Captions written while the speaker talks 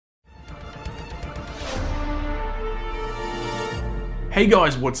Hey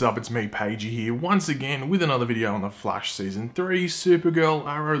guys, what's up? It's me, Pagey here, once again with another video on The Flash Season 3, Supergirl,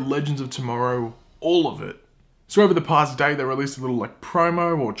 Arrow, Legends of Tomorrow, all of it. So over the past day, they released a little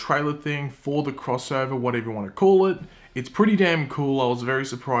promo or trailer thing for the crossover, whatever you want to call it. It's pretty damn cool. I was very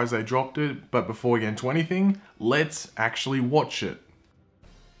surprised they dropped it, but before we get into anything, let's actually watch it.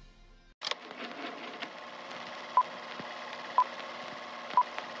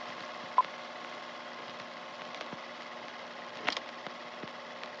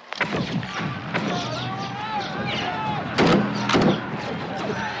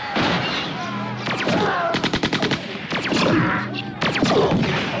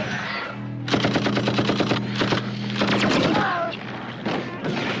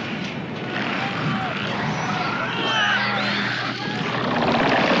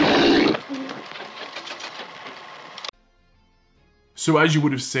 So as you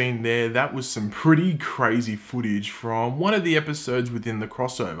would have seen there, that was some pretty crazy footage from one of the episodes within the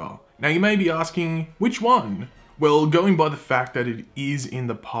crossover. Now you may be asking, which one? Well, going by the fact that it is in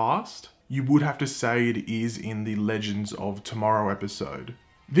the past, you would have to say it is in the Legends of Tomorrow episode.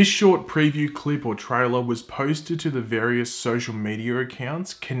 This short preview clip or trailer was posted to the various social media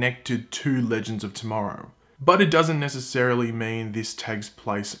accounts connected to Legends of Tomorrow. But it doesn't necessarily mean this takes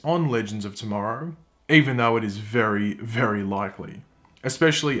place on Legends of Tomorrow, even though it is very, very likely.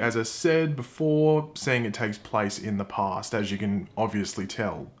 Especially, as I said before, saying it takes place in the past, as you can obviously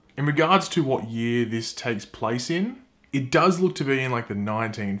tell. In regards to what year this takes place in, it does look to be in like the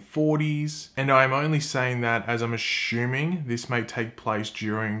 1940s, and I'm only saying that as I'm assuming this may take place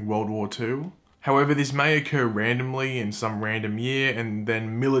during World War II. However, this may occur randomly in some random year, and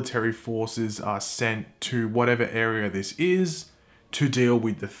then military forces are sent to whatever area this is to deal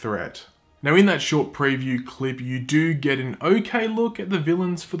with the threat. Now in that short preview clip, you do get an okay look at the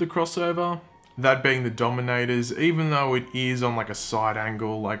villains for the crossover. That being the Dominators, even though it is on like a side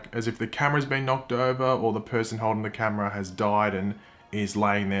angle, like as if the camera's been knocked over or the person holding the camera has died and is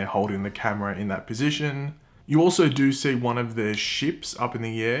laying there holding the camera in that position. You also do see one of their ships up in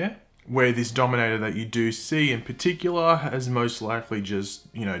the air, where this Dominator that you do see in particular has most likely just,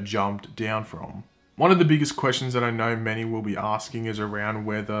 jumped down from. One of the biggest questions that I know many will be asking is around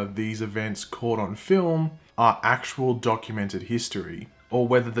whether these events caught on film are actual documented history, or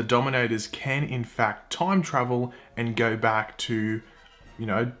whether the Dominators can in fact time travel and go back to,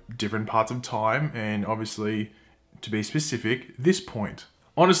 different parts of time, and obviously, to be specific, this point.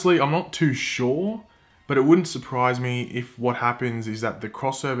 Honestly, I'm not too sure, but it wouldn't surprise me if what happens is that the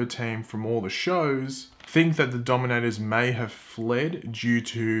crossover team from all the shows think that the Dominators may have fled due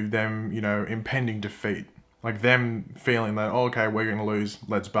to them, impending defeat. Like them feeling that, oh, okay, we're gonna lose,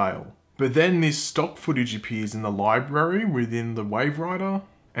 let's bail. But then this stock footage appears in the library within the Wave Rider,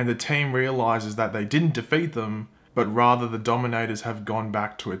 and the team realizes that they didn't defeat them, but rather the Dominators have gone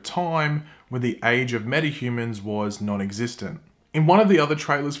back to a time where the age of metahumans was non-existent. In one of the other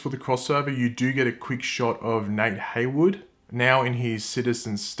trailers for the crossover, you do get a quick shot of Nate Haywood, now in his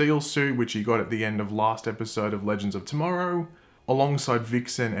Citizen Steel suit, which he got at the end of last episode of Legends of Tomorrow, alongside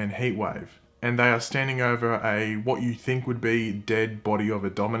Vixen and Heatwave. And they are standing over what you think would be dead body of a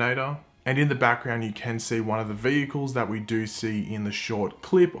Dominator. And in the background you can see one of the vehicles that we do see in the short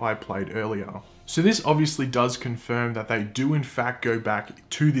clip I played earlier. So this obviously does confirm that they do in fact go back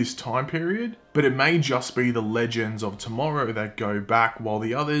to this time period, but it may just be the Legends of Tomorrow that go back while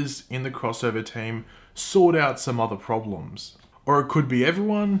the others in the crossover team sort out some other problems. Or it could be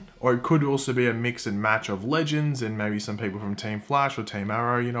everyone, or it could also be a mix and match of Legends and maybe some people from Team Flash or Team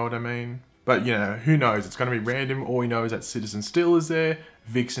Arrow, you know what I mean? But who knows, it's going to be random. All we know is that Citizen Steel is there,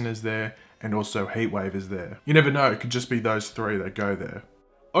 Vixen is there, and also Heatwave is there. You never know, it could just be those three that go there.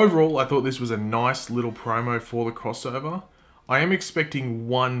 Overall, I thought this was a nice little promo for the crossover. I am expecting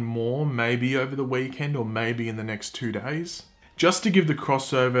one more, maybe over the weekend or maybe in the next 2 days. Just to give the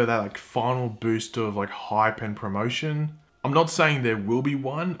crossover that final boost of hype and promotion. I'm not saying there will be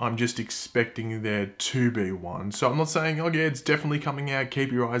one, I'm just expecting there to be one. So I'm not saying, oh yeah, it's definitely coming out,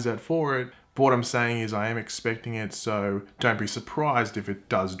 keep your eyes out for it. But what I'm saying is I am expecting it, so don't be surprised if it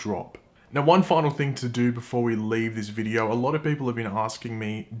does drop. Now, one final thing to do before we leave this video, a lot of people have been asking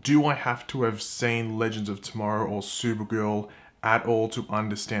me, do I have to have seen Legends of Tomorrow or Supergirl at all to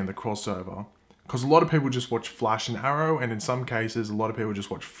understand the crossover? Because a lot of people just watch Flash and Arrow, and in some cases, a lot of people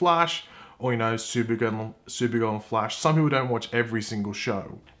just watch Flash, or Supergirl and Flash. Some people don't watch every single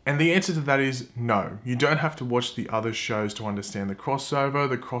show. And the answer to that is no. You don't have to watch the other shows to understand the crossover.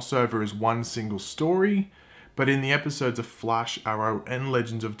 The crossover is one single story, But in the episodes of Flash, Arrow, and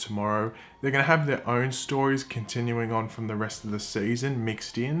Legends of Tomorrow, they're going to have their own stories continuing on from the rest of the season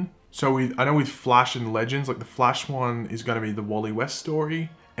mixed in. So I know with Flash and Legends, like the Flash one is going to be the Wally West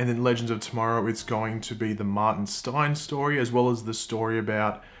story. And then Legends of Tomorrow, it's going to be the Martin Stein story, as well as the story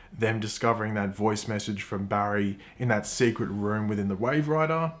about them discovering that voice message from Barry in that secret room within the Wave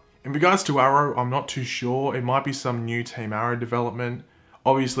Rider. In regards to Arrow, I'm not too sure. It might be some new Team Arrow development.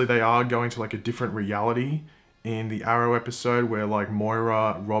 Obviously, they are going to like a different reality in the Arrow episode where like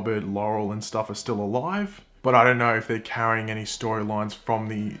Moira, Robert, Laurel and stuff are still alive. But I don't know if they're carrying any storylines from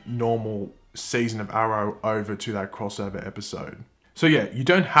the normal season of Arrow over to that crossover episode. So yeah, you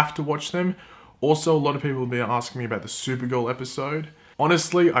don't have to watch them. Also, a lot of people have been asking me about the Supergirl episode.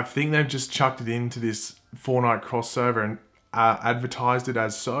 Honestly, I think they've just chucked it into this 4-night crossover and advertised it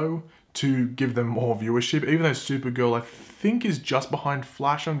as so to give them more viewership. Even though Supergirl, I think, is just behind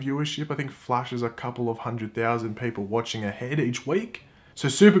Flash on viewership. I think Flash is a couple of 100,000 people watching ahead each week. So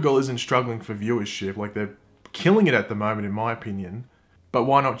Supergirl isn't struggling for viewership. Like, they're killing it at the moment, in my opinion. But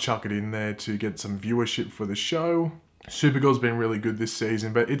why not chuck it in there to get some viewership for the show? Supergirl's been really good this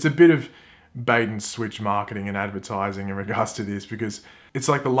season, but it's a bit of bait and switch marketing and advertising in regards to this, because it's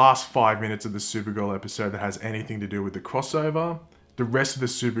like the last 5 minutes of the Supergirl episode that has anything to do with the crossover. The rest of the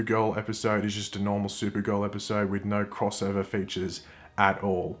Supergirl episode is just a normal Supergirl episode with no crossover features at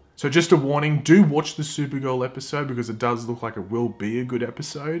all. So just a warning, do watch the Supergirl episode because it does look like it will be a good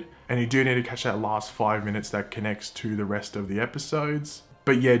episode. And you do need to catch that last 5 minutes that connects to the rest of the episodes.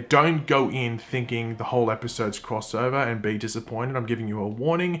 But yeah, don't go in thinking the whole episode's crossover and be disappointed. I'm giving you a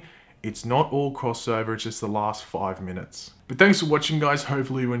warning. It's not all crossover, it's just the last 5 minutes. But thanks for watching, guys.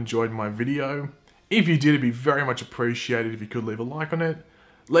 Hopefully you enjoyed my video. If you did, it'd be very much appreciated if you could leave a like on it.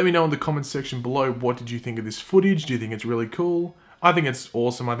 Let me know in the comments section below, what did you think of this footage? Do you think it's really cool? I think it's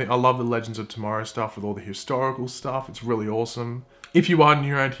awesome. I love the Legends of Tomorrow stuff with all the historical stuff. It's really awesome. If you are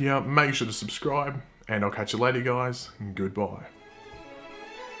new around here, make sure to subscribe. And I'll catch you later, guys. And goodbye.